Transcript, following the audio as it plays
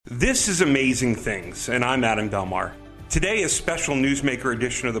This is Amazing Things, and I'm Adam Belmar. Today, a special Newsmaker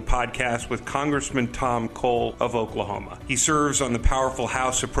edition of the podcast with Congressman Tom Cole of Oklahoma. He serves on the powerful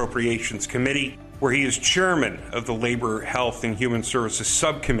House Appropriations Committee, where he is chairman of the Labor, Health, and Human Services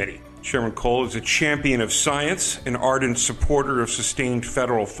Subcommittee. Chairman Cole is a champion of science, an ardent supporter of sustained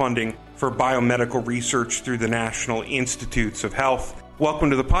federal funding for biomedical research through the National Institutes of Health. Welcome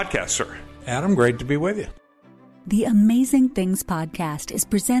to the podcast, sir. Adam, great to be with you. The Amazing Things podcast is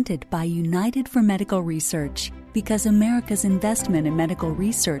presented by United for Medical Research because America's investment in medical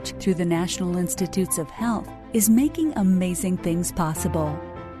research through the National Institutes of Health is making amazing things possible.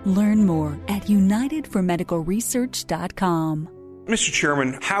 Learn more at unitedformedicalresearch.com. Mr.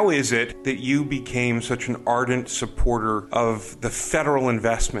 Chairman, how is it that you became such an ardent supporter of the federal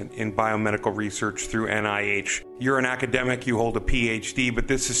investment in biomedical research through NIH? You're an academic, you hold a PhD, but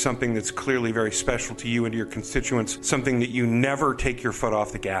this is something that's clearly very special to you and to your constituents, something that you never take your foot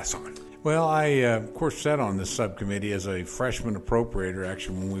off the gas on. Well, I, of course, sat on this subcommittee as a freshman appropriator,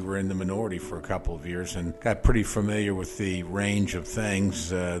 actually, when we were in the minority for a couple of years, and got pretty familiar with the range of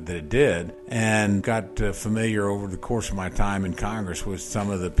things that it did, and got familiar over the course of my time in Congress with some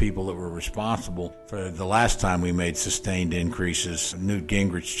of the people that were responsible for the last time we made sustained increases. Newt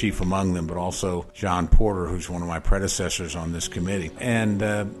Gingrich, chief among them, but also John Porter, who's one of my predecessors on this committee. And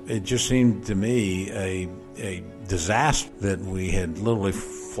it just seemed to me a disaster that we had literally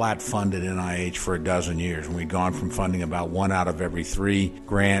flat funded NIH for a dozen years. And we'd gone from funding about 1 out of every 3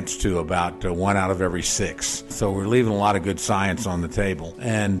 grants to about 1 out of every 6. So we're leaving a lot of good science on the table.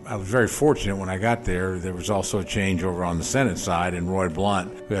 And I was very fortunate when I got there. There was also a change over on the Senate side, and Roy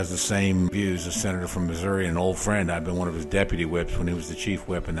Blunt, who has the same views as Senator from Missouri, an old friend. I've been one of his deputy whips when he was the chief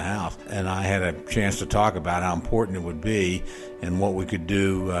whip in the House. And I had a chance to talk about how important it would be and what we could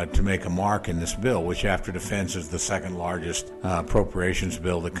do to make a mark in this bill, which after defense is the second largest appropriations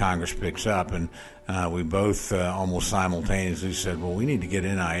bill that Congress picks up. And we both almost simultaneously said, well, we need to get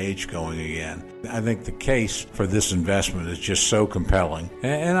NIH going again. I think the case for this investment is just so compelling.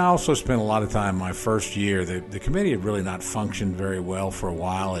 And I also spent a lot of time my first year. The committee had really not functioned very well for a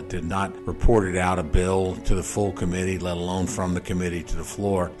while. It did not report out a bill to the full committee, let alone from the committee to the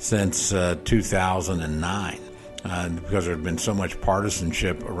floor, since 2009. Because there had been so much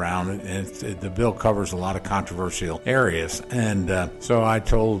partisanship around it, and the bill covers a lot of controversial areas. And so I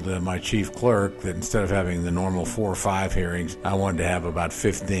told my chief clerk that instead of having the normal 4 or 5 hearings, I wanted to have about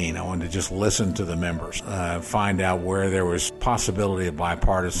 15. I wanted to just listen to the members, find out where there was possibility of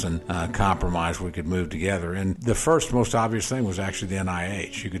bipartisan compromise we could move together. And the first most obvious thing was actually the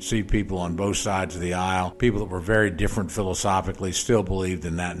NIH. You could see people on both sides of the aisle, people that were very different philosophically, still believed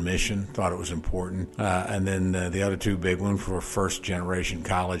in that mission, thought it was important. And then the other 2 big ones were first-generation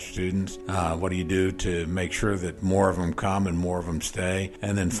college students. What do you do to make sure that more of them come and more of them stay?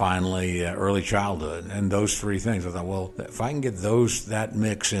 And then finally, early childhood. And those 3 things, I thought, well, if I can get that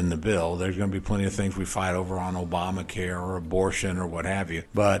mix in the bill, there's going to be plenty of things we fight over on Obamacare or abortion or what have you.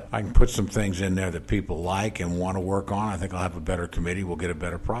 But I can put some things in there that people like and want to work on. I think I'll have a better committee. We'll get a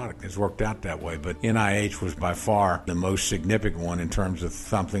better product. It's worked out that way. But NIH was by far the most significant one in terms of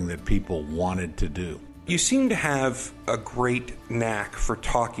something that people wanted to do. You seem to have a great knack for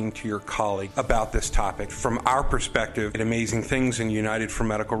talking to your colleague about this topic. From our perspective at Amazing Things and United for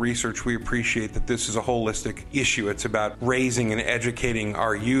Medical Research, we appreciate that this is a holistic issue. It's about raising and educating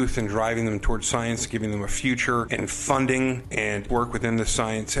our youth and driving them towards science, giving them a future and funding and work within the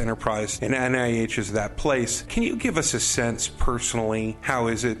science enterprise. And NIH is that place. Can you give us a sense personally, how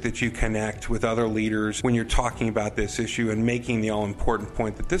is it that you connect with other leaders when you're talking about this issue and making the all-important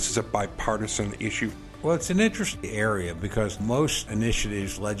point that this is a bipartisan issue? Well, it's an interesting area because most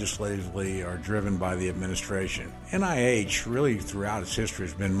initiatives legislatively are driven by the administration. NIH, really throughout its history,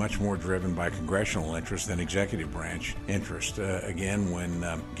 has been much more driven by congressional interest than executive branch interest. Again, when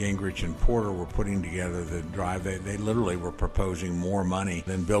Gingrich and Porter were putting together the drive, they literally were proposing more money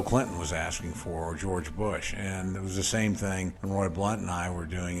than Bill Clinton was asking for or George Bush. And it was the same thing when Roy Blunt and I were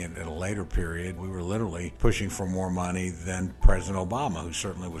doing it at a later period. We were literally pushing for more money than President Obama, who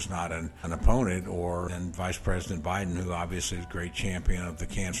certainly was not an opponent, or and Vice President Biden, who obviously is a great champion of the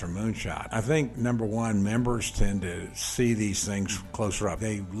cancer moonshot. I think, number one, members tend to see these things closer up.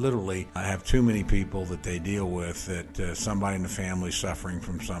 They literally have too many people that they deal with, that somebody in the family suffering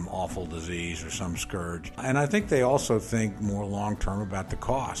from some awful disease or some scourge. And I think they also think more long-term about the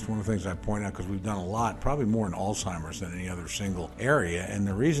cost. One of the things I point out, because we've done a lot, probably more in Alzheimer's than any other single area, and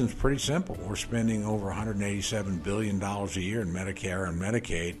the reason's pretty simple. We're spending over $187 billion a year in Medicare and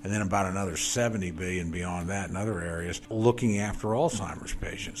Medicaid, and then about another $70 billion and beyond that in other areas, looking after Alzheimer's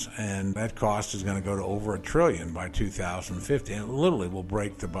patients. And that cost is going to go to over $1 trillion by 2050, and it literally will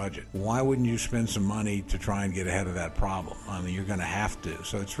break the budget. Why wouldn't you spend some money to try and get ahead of that problem? I mean, you're going to have to.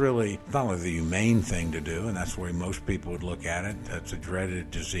 So it's really not only the humane thing to do, and that's the way most people would look at it. It's a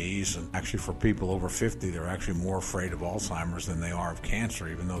dreaded disease, and actually for people over 50, they're actually more afraid of Alzheimer's than they are of cancer,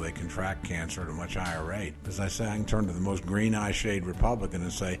 even though they contract cancer at a much higher rate. As I say, I can turn to the most green-eye shade Republican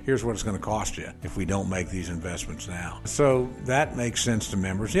and say, here's what it's going to cost you if we don't make these investments now. So that makes sense to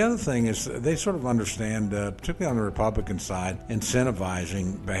members. The other thing is they sort of understand, particularly on the Republican side,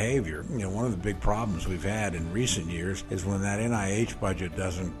 incentivizing behavior. You know, one of the big problems we've had in recent years is when that NIH budget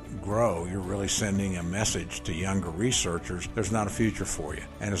doesn't grow, you're really sending a message to younger researchers, there's not a future for you.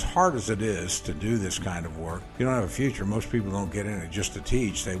 And as hard as it is to do this kind of work, if you don't have a future, most people don't get in it just to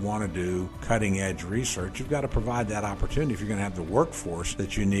teach. They want to do cutting-edge research. You've got to provide that opportunity if you're going to have the workforce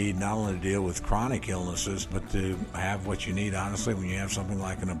that you need, not only to deal with chronic illnesses, but to have what you need, honestly, when you have something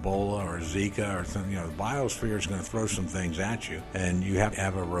like an Ebola or a Zika or something. You know, the biosphere is going to throw some things at you, and you have to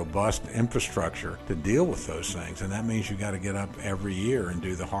have a robust infrastructure to deal with those things. And that means you got to get up every year and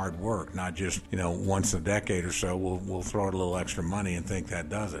do the hard work, not just, once a decade or so we'll throw out a little extra money and think that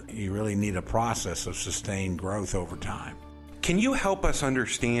does it. You really need a process of sustained growth over time. Can you help us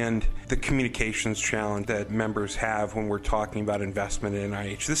understand the communications challenge that members have when we're talking about investment in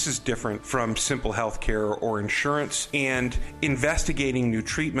NIH? This is different from simple healthcare or insurance, and investigating new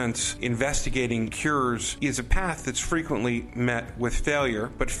treatments, investigating cures is a path that's frequently met with failure,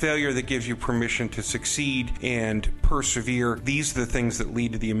 but failure that gives you permission to succeed and persevere. These are the things that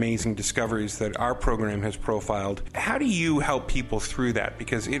lead to the amazing discoveries that our program has profiled. How do you help people through that?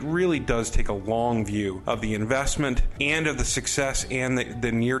 Because it really does take a long view of the investment and of the success and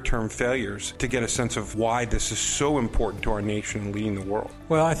the near-term failures to get a sense of why this is so important to our nation and leading the world.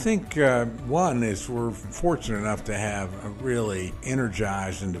 Well, I think one is we're fortunate enough to have a really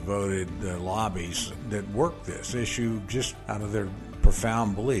energized and devoted lobbies that work this issue just out of their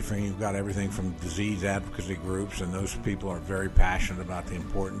profound belief. I mean, you've got everything from disease advocacy groups, and those people are very passionate about the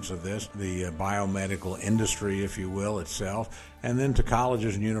importance of this, the biomedical industry, if you will, itself, and then to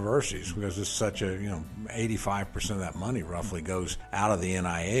colleges and universities, because it's such a, 85% of that money roughly goes out of the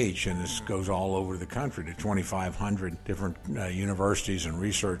NIH, and this goes all over the country to 2,500 different universities and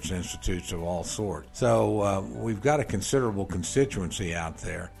research institutes of all sorts. So we've got a considerable constituency out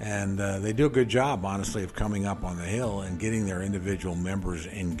there, and they do a good job, honestly, of coming up on the Hill and getting their individual members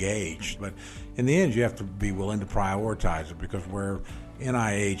engaged. But in the end, you have to be willing to prioritize it, because where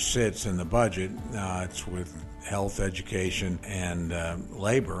NIH sits in the budget, it's with health, education, and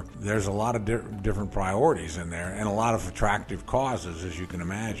labor. There's a lot of different priorities in there and a lot of attractive causes, as you can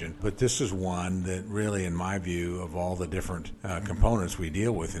imagine. But this is one that really, in my view, of all the different components we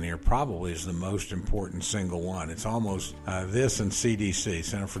deal with in here, probably is the most important single one. It's almost this and CDC,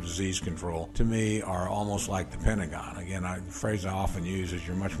 Center for Disease Control, to me are almost like the Pentagon. Again, the phrase I often use is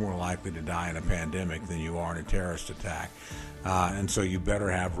you're much more likely to die in a pandemic than you are in a terrorist attack. And so you better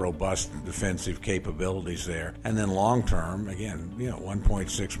have robust defensive capabilities there. And then long term, again,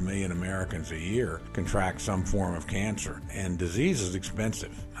 1.6 million Americans a year contract some form of cancer. And disease is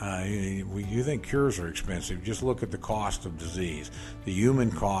expensive. You think cures are expensive. Just look at the cost of disease, the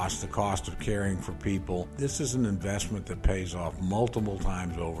human cost, the cost of caring for people. This is an investment that pays off multiple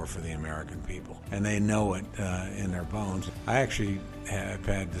times over for the American people. And they know it in their bones. I actually have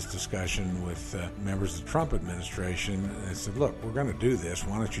had this discussion with members of the Trump administration. They said, look, we're going to do this.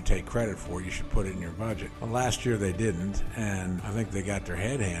 Why don't you take credit for it? You should put it in your budget. Well, last year they didn't, and I think they got their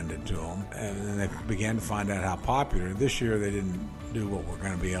head handed to them, and then they began to find out how popular. This year they didn't do what we're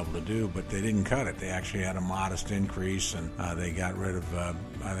going to be able to do, but they didn't cut it. They actually had a modest increase, and they got rid of,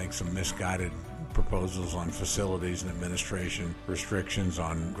 I think, some misguided proposals on facilities and administration, restrictions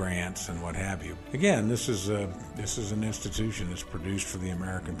on grants and what have you. Again, this is an institution that's produced for the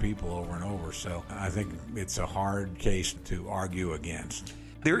American people over and over, so I think it's a hard case to argue against.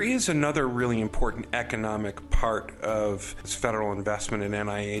 There is another really important economic part of this federal investment in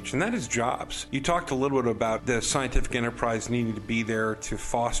NIH, and that is jobs. You talked a little bit about the scientific enterprise needing to be there to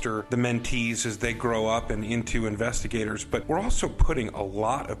foster the mentees as they grow up and into investigators, but we're also putting a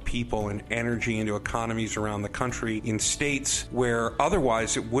lot of people and energy into economies around the country in states where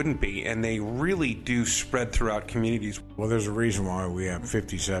otherwise it wouldn't be, and they really do spread throughout communities. Well, there's a reason why we have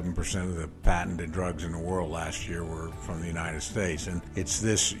 57% of the patented drugs in the world last year were from the United States, and it's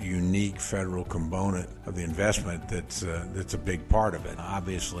this unique federal component of the investment that's a big part of it.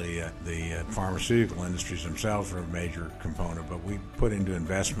 Obviously, the pharmaceutical industries themselves are a major component, but we put into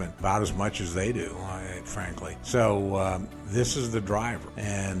investment about as much as they do, frankly. So this is the driver,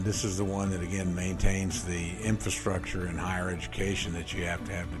 and this is the one that, again, maintains the infrastructure in higher education that you have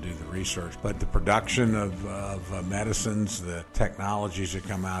to do the research. But the production of medicines, the technologies that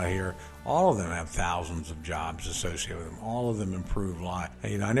come out of here, all of them have thousands of jobs associated with them. All of them improve life.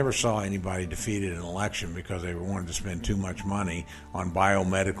 I never saw anybody defeated in an election because they wanted to spend too much money on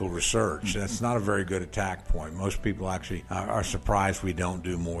biomedical research. That's not a very good attack point. Most people actually are surprised we don't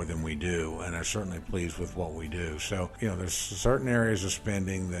do more than we do, and are certainly pleased with what we do. So, there's certain areas of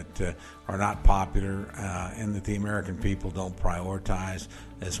spending that are not popular and that the American people don't prioritize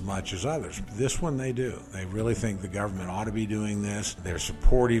as much as others. This one they do. They really think the government ought to be doing this. They're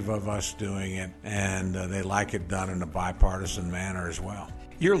supportive of us doing it, and they like it done in a bipartisan manner as well.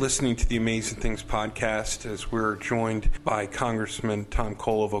 You're listening to the Amazing Things podcast as we're joined by Congressman Tom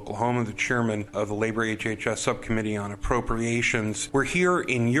Cole of Oklahoma, the chairman of the Labor-HHS Subcommittee on Appropriations. We're here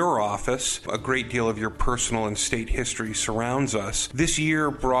in your office. A great deal of your personal and state history surrounds us. This year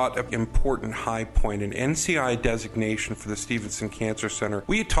brought an important high point, an NCI designation for the Stevenson Cancer Center.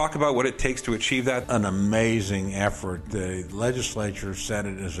 Will you talk about what it takes to achieve that? An amazing effort. The legislature set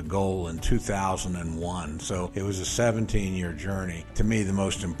it as a goal in 2001, so it was a 17-year journey. To me, the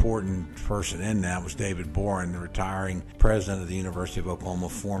most important person in that was David Boren, the retiring president of the University of Oklahoma,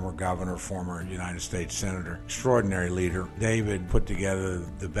 former governor, former United States senator, extraordinary leader. David put together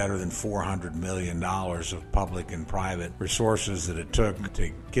the better than $400 million of public and private resources that it took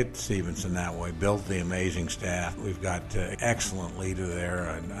to get Stevenson that way, built the amazing staff. We've got an excellent leader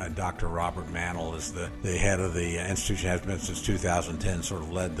there. Dr. Robert Mantle is the head of the institution, has been since 2010, sort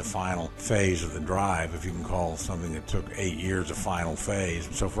of led the final phase of the drive, if you can call something that took 8 years a final phase.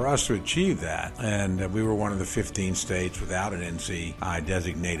 So for us to achieve that, and we were one of the 15 states without an NCI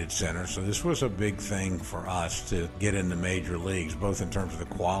designated center, so this was a big thing for us to get in the major leagues, both in terms of the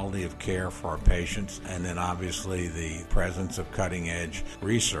quality of care for our patients and then obviously the presence of cutting edge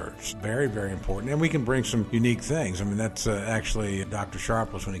research. Very, very important. And we can bring some unique things. I mean, that's actually Dr.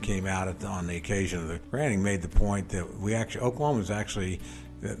 Sharpless, when he came out on the occasion of the granting, made the point that Oklahoma is actually,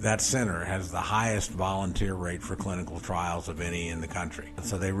 that center has the highest volunteer rate for clinical trials of any in the country.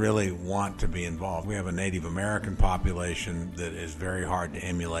 So they really want to be involved. We have a Native American population that is very hard to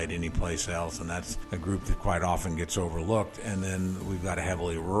emulate anyplace else, and that's a group that quite often gets overlooked. And then we've got a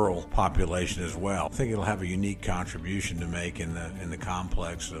heavily rural population as well. I think it'll have a unique contribution to make in the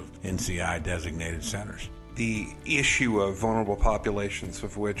complex of NCI designated centers. The issue of vulnerable populations,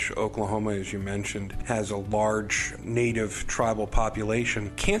 of which Oklahoma, as you mentioned, has a large native tribal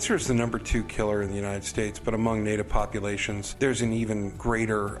population. Cancer is the number 2 killer in the United States, but among native populations, there's an even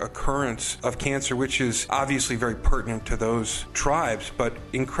greater occurrence of cancer, which is obviously very pertinent to those tribes, but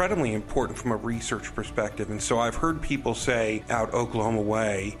incredibly important from a research perspective. And so I've heard people say out Oklahoma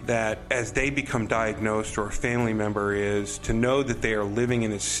way that as they become diagnosed or a family member is, to know that they are living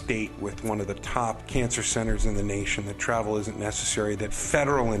in a state with one of the top cancer centers in the nation, that travel isn't necessary, that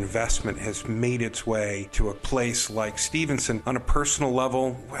federal investment has made its way to a place like Stevenson. On a personal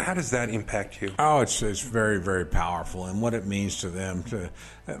level, how does that impact you? Oh, it's very, very powerful, and what it means to them to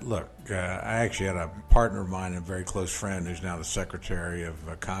look. I actually had a partner of mine, a very close friend, who's now the Secretary of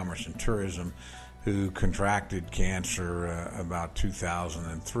Commerce and Tourism, who contracted cancer about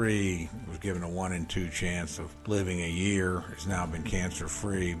 2003, was given a 1 in 2 chance of living a year, has now been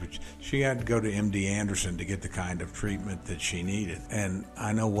cancer-free, but she had to go to MD Anderson to get the kind of treatment that she needed. And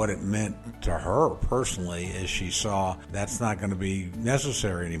I know what it meant to her personally as she saw that's not going to be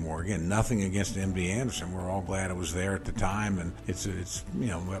necessary anymore. Again, nothing against MD Anderson. We're all glad it was there at the time, and it's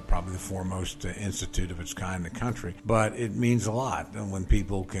probably the foremost institute of its kind in the country. But it means a lot when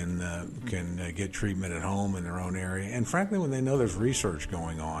people can get treatment at home in their own area, and frankly when they know there's research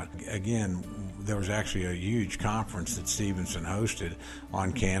going on. Again, there was actually a huge conference that Stevenson hosted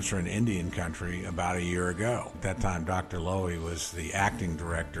on cancer in Indian country about a year ago. At that time, Dr. Lowy was the acting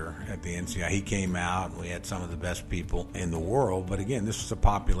director at the NCI. He came out, and we had some of the best people in the world, but again, this is a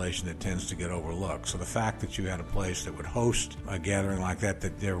population that tends to get overlooked. So the fact that you had a place that would host a gathering like that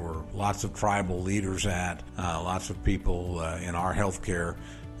there were lots of tribal leaders at, lots of people in our healthcare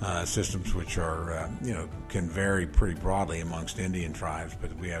systems, which are, can vary pretty broadly amongst Indian tribes,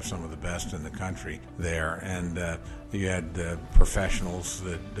 but we have some of the best in the country there. And you had professionals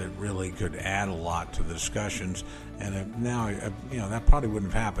that really could add a lot to the discussions. And now, that probably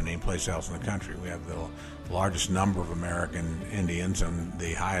wouldn't have happened anyplace else in the country. We have the largest number of American Indians and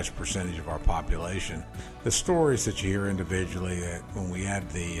the highest percentage of our population. The stories that you hear individually, when we had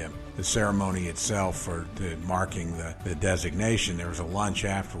the ceremony itself for marking the designation, there was a lunch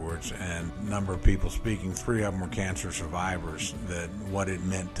afterwards, and a number of people speaking. 3 of them were cancer survivors, that what it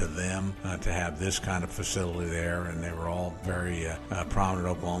meant to them to have this kind of facility there, and they were all very prominent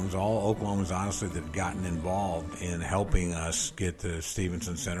Oklahomans. All Oklahomans, honestly, that had gotten involved in helping us get the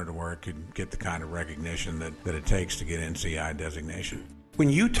Stevenson Center to where it could get the kind of recognition that it takes to get NCI designation. When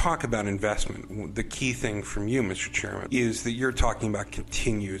you talk about investment, the key thing from you, Mr. Chairman, is that you're talking about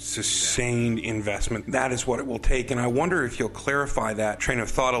continued, sustained investment. That is what it will take. And I wonder if you'll clarify that train of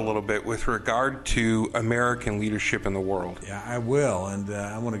thought a little bit with regard to American leadership in the world. Yeah, I will. And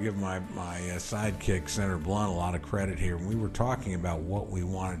I want to give my sidekick, Senator Blunt, a lot of credit here. When we were talking about what we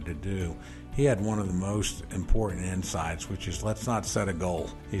wanted to do, he had one of the most important insights, which is let's not set a goal.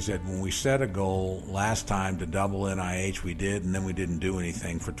 He said, when we set a goal last time to double NIH, we did, and then we didn't do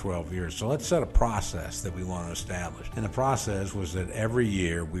anything for 12 years. So let's set a process that we want to establish. And the process was that every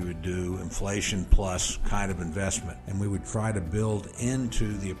year we would do inflation plus kind of investment, and we would try to build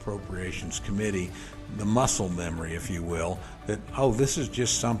into the Appropriations Committee the muscle memory, if you will, that, this is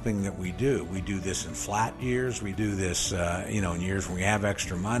just something that we do. We do this in flat years. We do this, in years when we have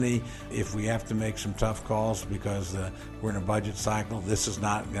extra money. If we have to make some tough calls because we're in a budget cycle, this is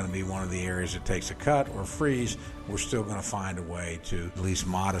not going to be one of the areas that takes a cut or freeze. We're still going to find a way to at least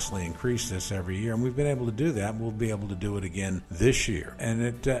modestly increase this every year. And we've been able to do that. We'll be able to do it again this year. And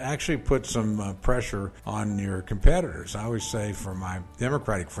it actually puts some pressure on your competitors. I always say for my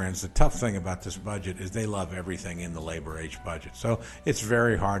Democratic friends, the tough thing about this budget is they love everything in the Labor-H budget. So it's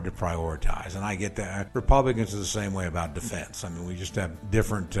very hard to prioritize. And I get that. Republicans are the same way about defense. I mean, we just have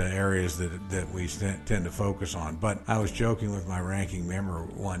different areas that we tend to focus on. But I was joking with my ranking member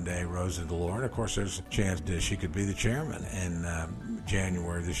one day, Rosa DeLore, and of course there's a chance that she could be the chairman in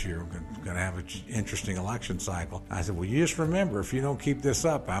January this year. We're going to have an interesting election cycle. I said, well, you just remember, if you don't keep this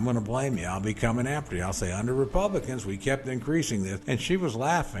up, I'm going to blame you. I'll be coming after you. I'll say, under Republicans, we kept increasing this. And she was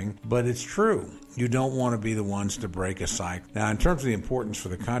laughing, but it's true. You don't want to be the ones to break a cycle. Now, in terms of the importance for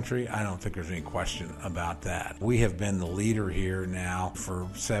the country, I don't think there's any question about that. We have been the leader here now for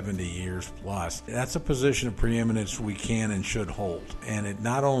 70 years plus. That's a position of preeminence we can and should hold. And it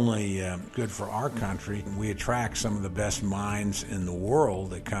not only good for our country, we attract some of the best minds in the world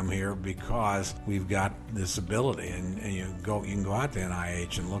that come here because we've got this ability. And you can go out to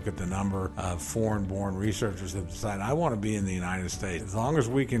NIH and look at the number of foreign-born researchers that decide, I want to be in the United States. As long as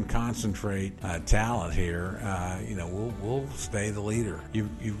we can concentrate talent here, we'll stay the leader.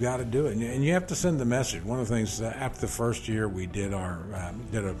 You've got to do it, and you have to send the message. One of the things after the first year we did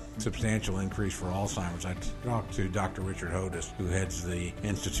a substantial increase for Alzheimer's. I talked to Dr. Richard Hodis, who heads the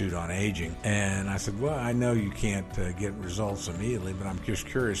Institute on Aging, and I said, well, I know you can't get results immediately, but I'm just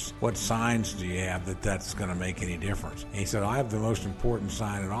curious, what signs do you have that that's going to make any difference? And he said, I have the most important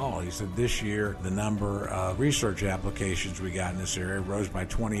sign of all. He said, this year the number of research applications we got in this area rose by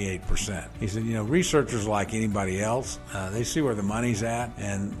 28%. He said, researchers like anybody else, they see where the money's at,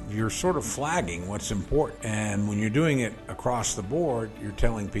 and you're sort of flagging what's important. And when you're doing it across the board, you're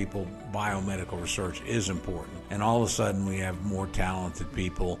telling people biomedical research is important. And all of a sudden, we have more talented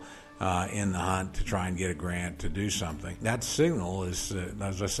people in the hunt to try and get a grant to do something. That signal is,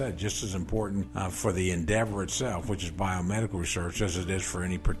 as I said, just as important for the endeavor itself, which is biomedical research, as it is for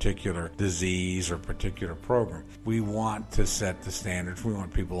any particular disease or particular program. We want to set the standards. We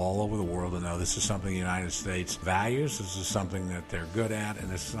want people all over the world to know this is something the United States values, this is something that they're good at, and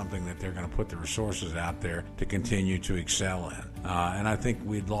this is something that they're going to put the resources out there to continue to excel in. And I think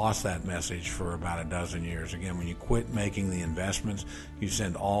we'd lost that message for about a dozen years. Again, when you quit making the investments, you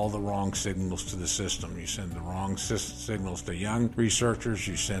send all the wrong signals to the system. You send the wrong signals to young researchers.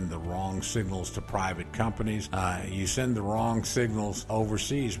 You send the wrong signals to private companies. You send the wrong signals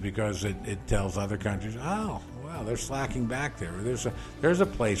overseas because it tells other countries, they're slacking back there. There's a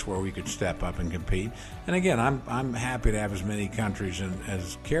place where we could step up and compete. And again, I'm happy to have as many countries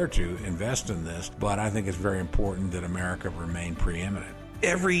as care to invest in this, but I think it's very important that America remain preeminent.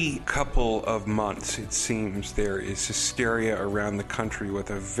 Every couple of months, it seems, there is hysteria around the country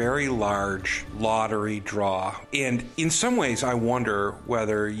with a very large lottery draw. And in some ways, I wonder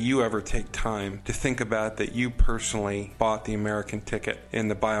whether you ever take time to think about that you personally bought the American ticket in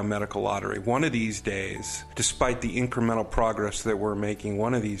the biomedical lottery. One of these days, despite the incremental progress that we're making,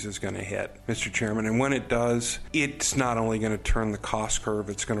 one of these is going to hit, Mr. Chairman. And when it does, it's not only going to turn the cost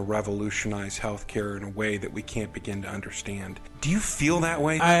curve, it's going to revolutionize healthcare in a way that we can't begin to understand. Do you feel that that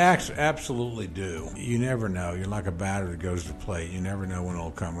way? I absolutely do. You never know. You're like a batter that goes to plate. You never know when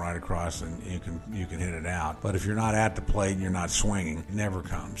it'll come right across and you can hit it out. But if you're not at the plate and you're not swinging, it never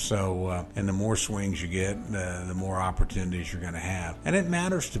comes. So, and the more swings you get, the more opportunities you're going to have. And it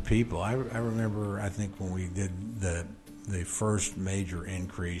matters to people. I remember, I think when we did the first major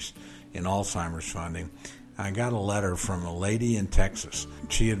increase in Alzheimer's funding, I got a letter from a lady in Texas.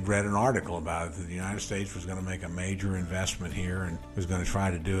 She had read an article about it, that the United States was going to make a major investment here and was going to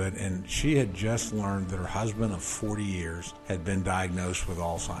try to do it. And she had just learned that her husband of 40 years had been diagnosed with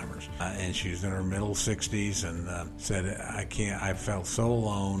Alzheimer's. And she was in her middle 60s and said, I felt so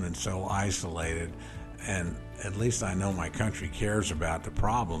alone and so isolated. And at least I know my country cares about the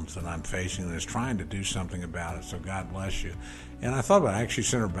problems that I'm facing and is trying to do something about it. So God bless you. And I thought about it. I actually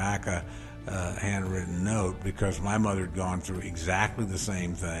sent her back a handwritten note because my mother had gone through exactly the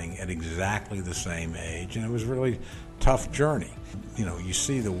same thing at exactly the same age, and it was a really tough journey. You know, you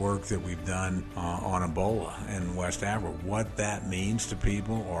see the work that we've done on Ebola in West Africa, what that means to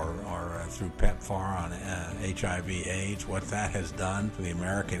people, or through PEPFAR on HIV/AIDS, what that has done for the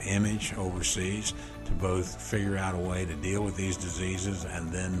American image overseas, to both figure out a way to deal with these diseases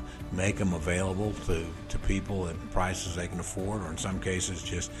and then make them available to people at prices they can afford, or in some cases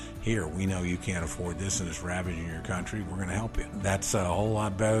just, here, we know you can't afford this and it's ravaging your country, we're going to help you. That's a whole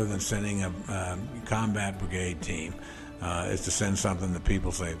lot better than sending a combat brigade team. Is to send something that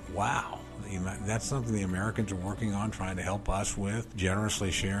people say, wow, that's something the Americans are working on, trying to help us with, generously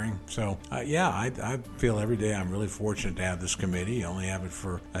sharing. So, I feel every day I'm really fortunate to have this committee. I only have it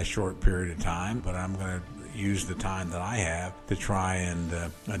for a short period of time, but I'm going to use the time that I have to try and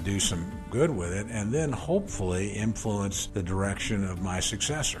do some good with it, and then hopefully influence the direction of my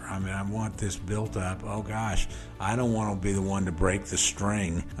successor. I mean, I want this built up. Oh gosh, I don't want to be the one to break the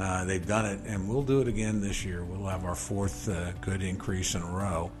string. They've done it, and we'll do it again this year. We'll have our fourth good increase in a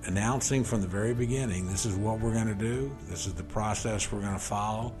row. Announcing from the very beginning, this is what we're going to do. This is the process we're going to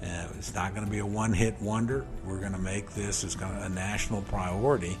follow. It's not going to be a one-hit wonder. We're going to make this a national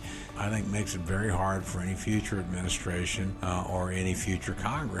priority. I think makes it very hard for any future administration or any future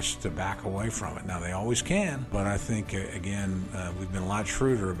Congress to back away from it. Now, they always can, but I think, again, we've been a lot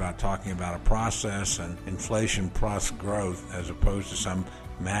shrewder about talking about a process and inflation plus growth as opposed to some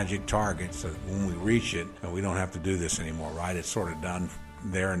magic target, so that when we reach it, we don't have to do this anymore, right? It's sort of done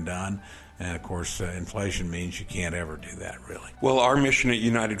there and done. And, of course, inflation means you can't ever do that, really. Well, our mission at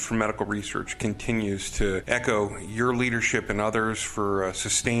United for Medical Research continues to echo your leadership and others for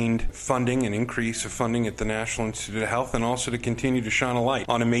sustained funding and increase of funding at the National Institute of Health, and also to continue to shine a light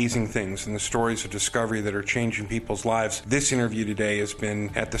on amazing things and the stories of discovery that are changing people's lives. This interview today has been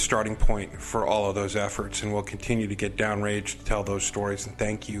at the starting point for all of those efforts, and we'll continue to get downrange to tell those stories. And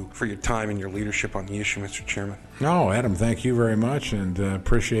thank you for your time and your leadership on the issue, Mr. Chairman. No, Adam, thank you very much, and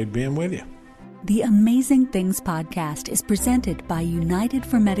appreciate being with you. The Amazing Things podcast is presented by United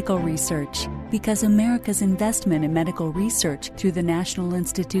for Medical Research, because America's investment in medical research through the National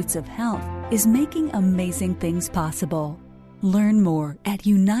Institutes of Health is making amazing things possible. Learn more at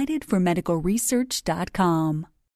unitedformedicalresearch.com.